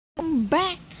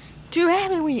to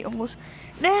Happy Wheels.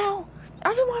 Now,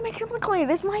 I just want to make something clear.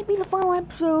 This might be the final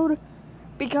episode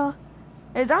because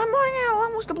as I'm running out of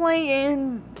levels to play,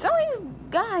 and some of these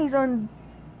guys are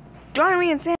driving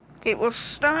me insane. Okay, we'll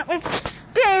start with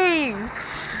Steve.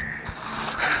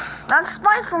 Not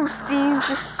spiteful Steve,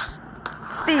 just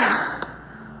Steve.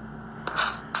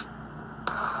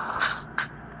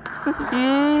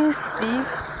 Yeah, Steve,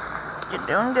 you're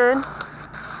doing good.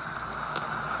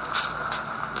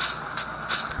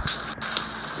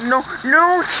 No,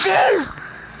 Steve!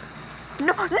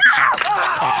 No,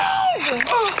 Steve!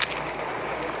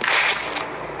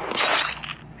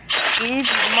 Steve,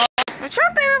 we'll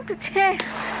chalk that up to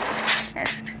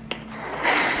test.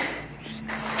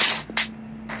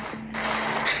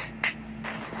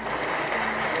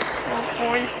 Oh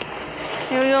boy.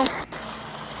 Here we go.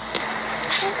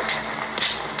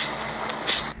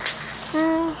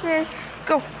 Okay.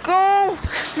 Go!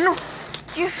 No!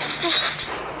 Just go.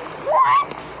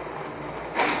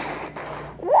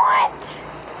 What?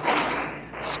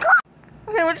 Screw.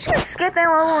 Okay, we're just gonna skip that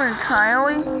level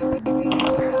entirely.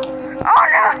 Oh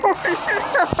no!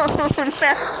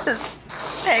 That's a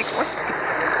segue.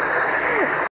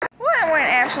 Well, that went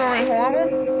absolutely horrible.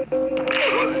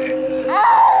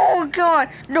 Oh god!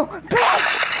 No!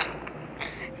 Pete!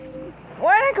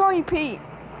 Why did I call you Pete?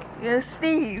 It's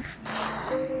Steve.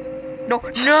 No!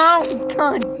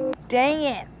 God dang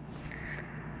it!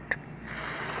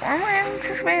 Why am I having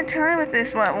such bad time with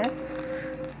this level?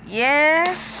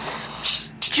 Yes!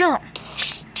 Jump!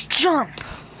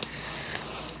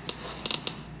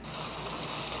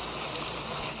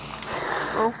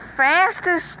 Go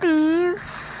faster, Steve!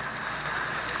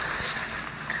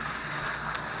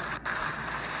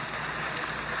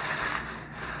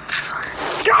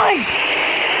 God!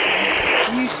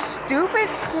 You stupid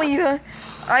pleaser!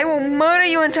 I will murder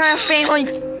your entire family!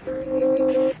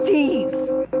 Steve!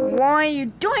 Why are you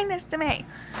doing this to me?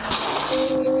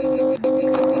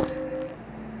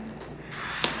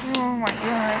 Oh my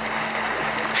god.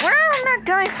 Why am I not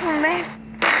dying from that?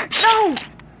 No!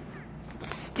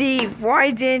 Steve,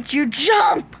 why didn't you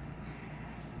jump?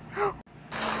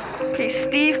 Okay,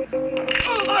 Steve.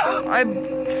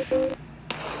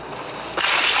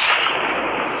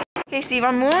 Okay, Steve,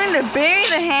 I'm willing to bury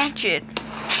the hatchet.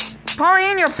 Probably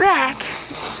in your back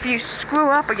if you screw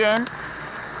up again.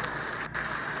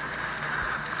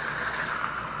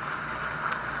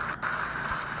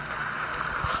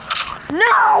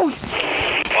 No!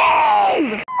 Steve!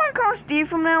 I'm gonna call Steve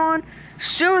from now on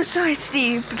Suicide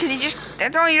Steve because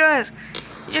that's all he does.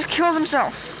 He just kills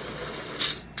himself.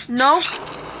 No?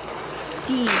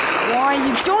 Steve, why are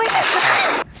you doing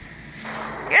this?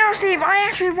 You know, Steve, I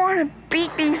actually want to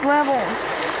beat these levels.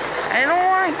 I don't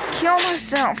want to kill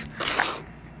myself.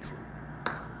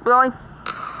 Really?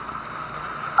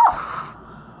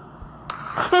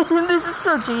 Oh! This is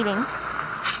so cheating.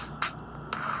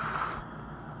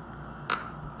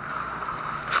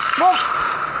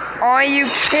 Are you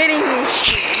kidding me?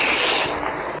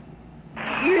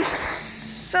 You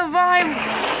survived.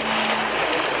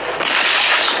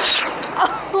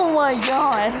 Oh my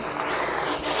god.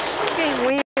 It's getting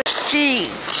weird.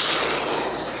 Steve.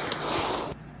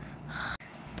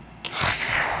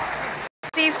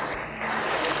 Steve,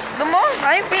 the more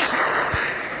I've been...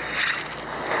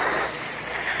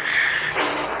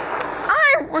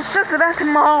 I was just about to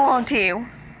monologue to you.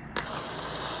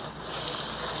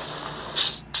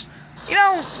 You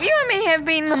know, you and me have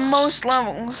been the most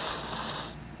levels.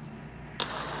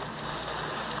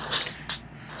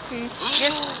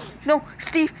 Yes. No,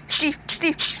 Steve.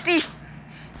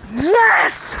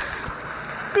 Yes!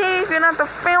 Steve, you're not the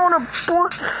founder, boy.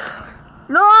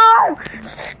 No!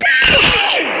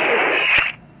 Steve!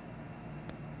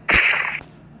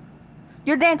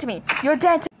 You're dead to me.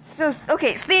 So,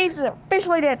 okay, Steve's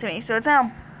officially dead to me. So it's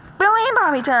now Billy and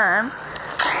Bobby time.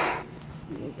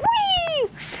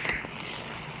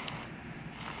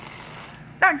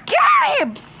 Now get out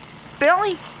of here,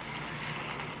 Billy!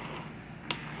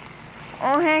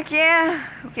 Oh heck yeah!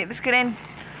 Okay, this could end.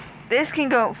 This can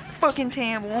go fucking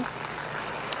terrible.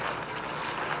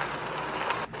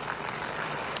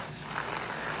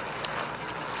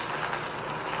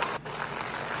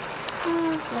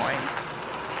 Oh boy.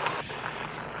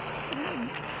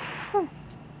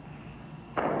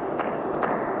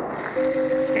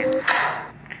 Okay.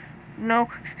 No.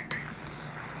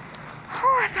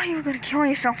 Oh, I thought you were gonna kill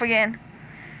yourself again.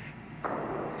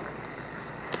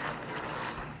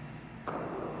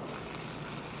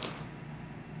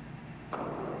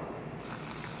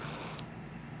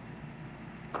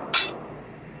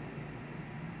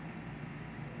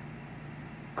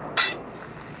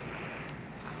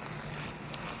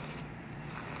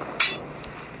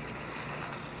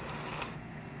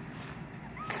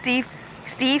 Steve.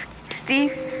 Steve.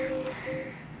 Steve.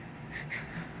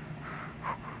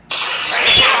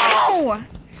 No! Are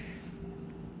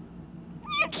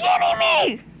you kidding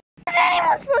me? Is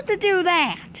anyone supposed to do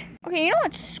that? Okay, you know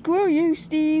what? Screw you,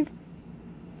 Steve.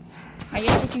 I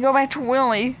guess we can go back to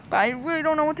Willie, but I really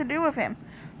don't know what to do with him.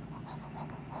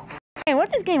 Hey,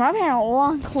 what's this game? I've had a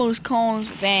lot of close calls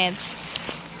with ads.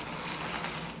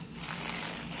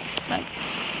 Like,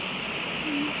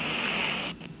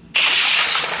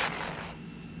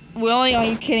 Willie, are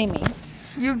you kidding me?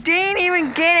 You didn't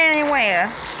even get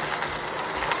anywhere.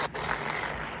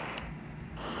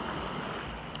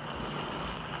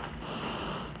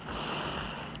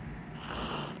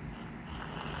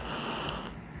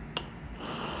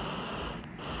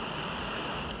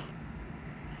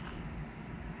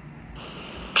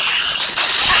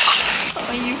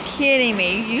 Are you kidding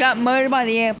me? You got murdered by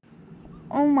the air.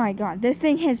 Oh my god, this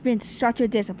thing has been such a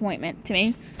disappointment to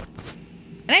me.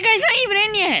 And that guy's not even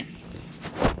in yet.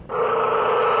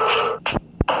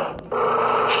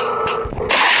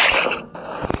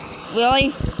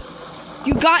 Really?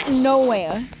 You got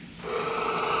nowhere.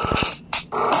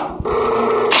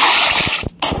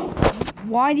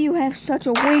 Why do you have such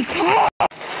a weak head?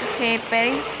 Okay,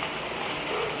 Betty.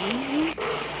 Easy.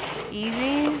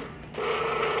 Easy.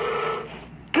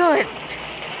 Good.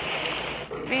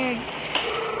 Big.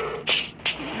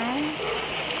 No.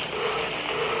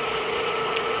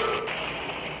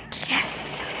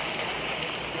 Yes.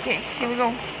 Okay, here we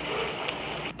go.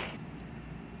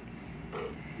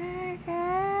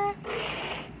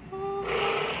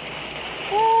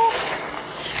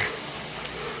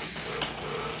 Yes.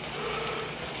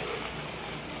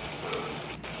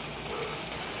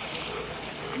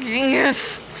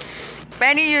 Yes.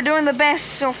 Betty, you're doing the best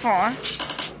so far.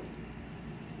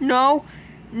 No,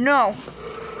 no,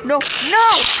 no,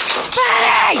 no!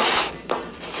 Betty!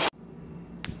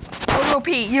 Oh,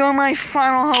 Pete, you're my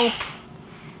final hope.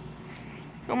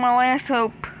 You're my last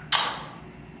hope.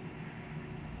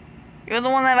 You're the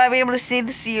one that might be able to save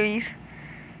the series.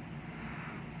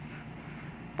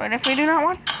 But if we do not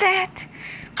want that...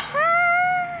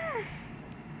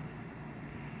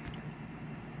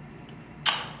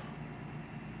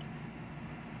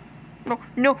 No,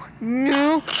 no,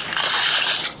 no!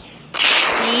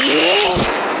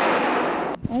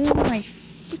 Oh my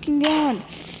freaking god.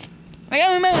 I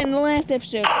gotta remember in the last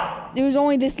episode, there was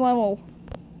only this level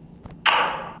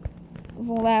of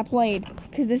all that I played.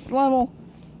 Because this level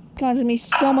caused me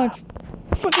so much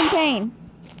freaking pain.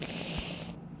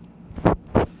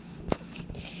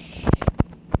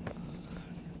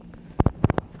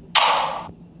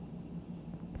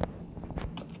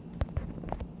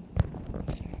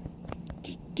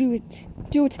 Do it.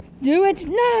 Do it. Do it.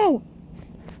 No!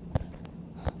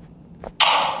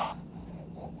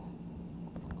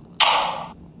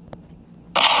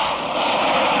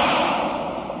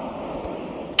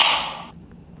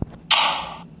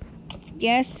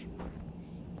 Yes.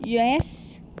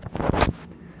 Yes.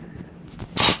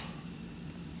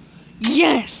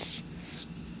 Yes.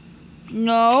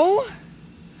 No.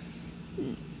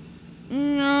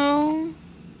 No.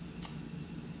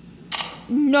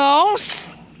 No.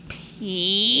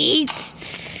 Pete.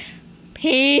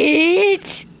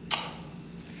 Pete.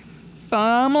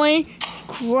 Firmly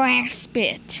grasp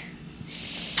it.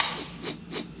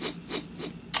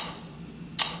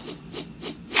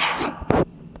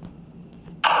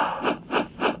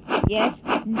 Yes.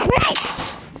 Right!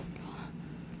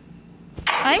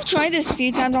 I've tried this a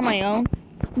few times on my own.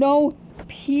 No,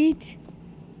 Pete.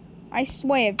 I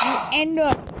swear, if you end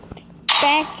up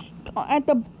back at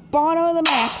the bottom of the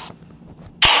map.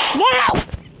 No!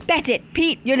 That's it,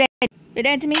 Pete. You're dead. You're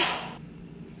dead to me.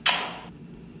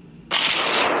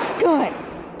 Good.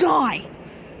 Die.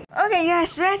 Okay,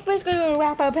 guys, so that's basically going to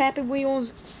wrap up Happy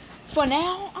Wheels for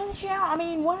now on the channel. I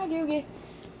mean, when I do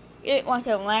get like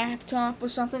a laptop or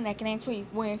something that can actually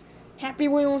wear Happy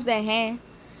Wheels that have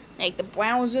like the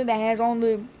browser that has all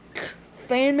the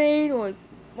fan-made or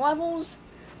levels,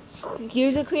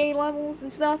 user created levels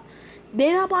and stuff,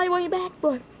 then I'll probably bring it back.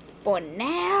 But for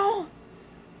now,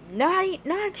 not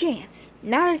a chance.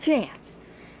 Not a chance.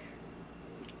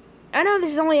 I know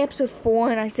this is only episode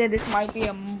 4, and I said this might be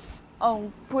a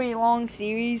pretty long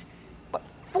series, but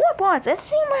 4 parts. That's the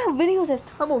same amount of videos as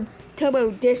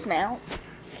Turbo Dismount,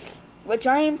 which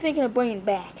I am thinking of bringing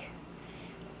back,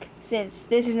 since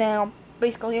this is now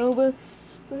basically over.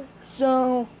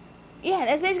 So, yeah,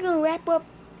 that's basically going to wrap up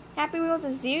Happy Wheels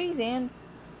as a series, and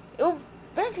it'll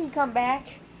eventually come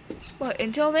back. But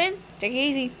until then, take it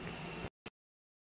easy.